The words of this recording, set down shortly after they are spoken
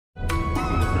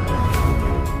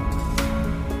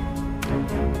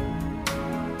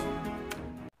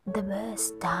The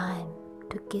best time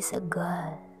to kiss a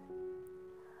girl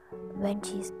when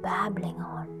she's babbling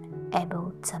on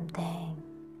about something,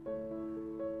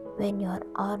 when you're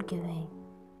arguing,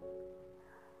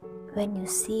 when you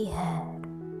see her,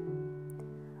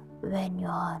 when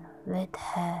you're with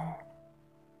her,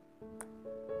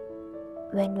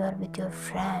 when you're with your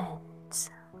friends,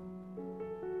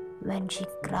 when she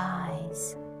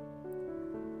cries,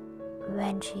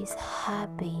 when she's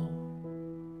happy,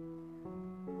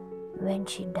 when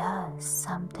she does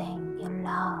something you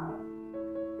love.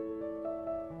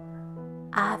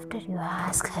 After you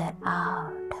ask her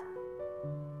out,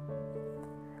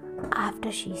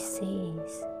 after she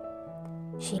says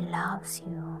she loves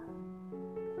you,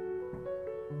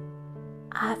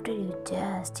 after you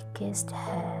just kissed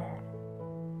her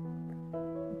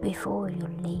before you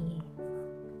leave.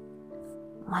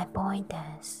 My point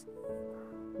is,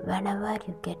 whenever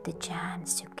you get the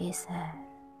chance to kiss her.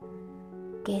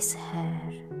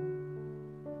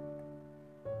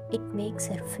 It makes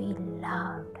her feel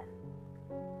loved.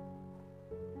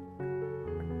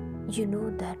 You know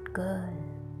that girl,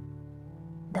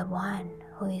 the one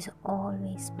who is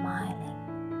always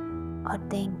smiling or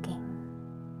thinking,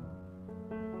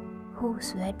 who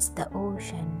sweats the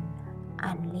ocean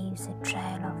and leaves a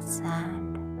trail of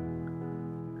sand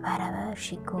wherever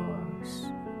she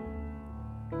goes.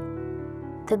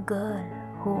 The girl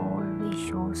who always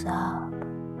shows up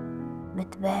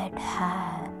with wet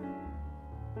hair,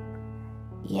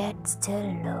 yet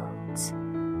still looks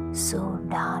so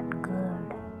darn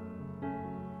good.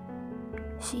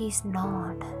 She's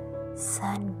not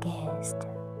sun-kissed.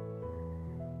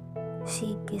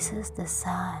 She kisses the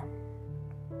sun.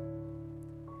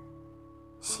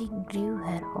 She grew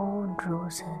her own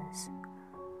roses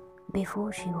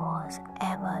before she was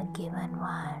ever given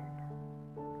one.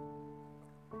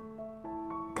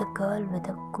 The girl with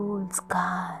the cool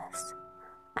scars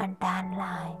and tan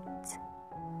lines,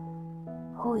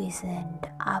 who isn't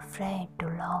afraid to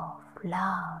laugh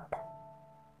loud.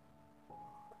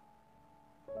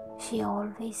 She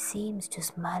always seems to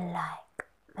smell like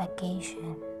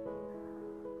vacation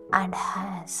and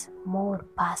has more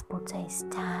passport-size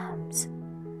stamps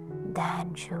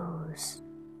than shoes.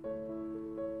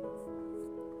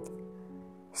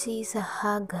 She's a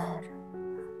hugger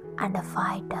and a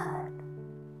fighter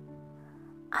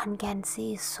and can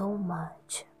say so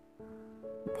much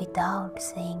without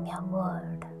saying a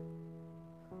word.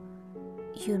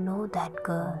 You know that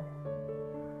girl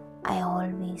I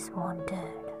always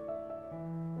wanted.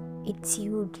 It's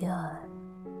you, dear,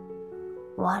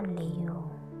 only you.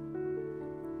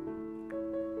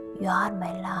 You are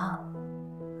my love,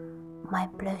 my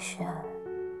pleasure,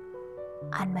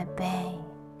 and my pain,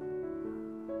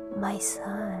 my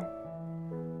sun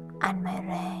and my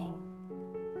rain.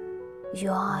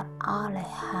 You are all I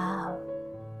have.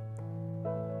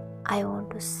 I want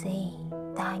to say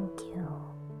thank you,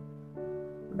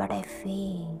 but I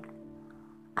feel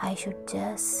I should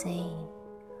just say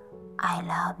I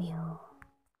love you.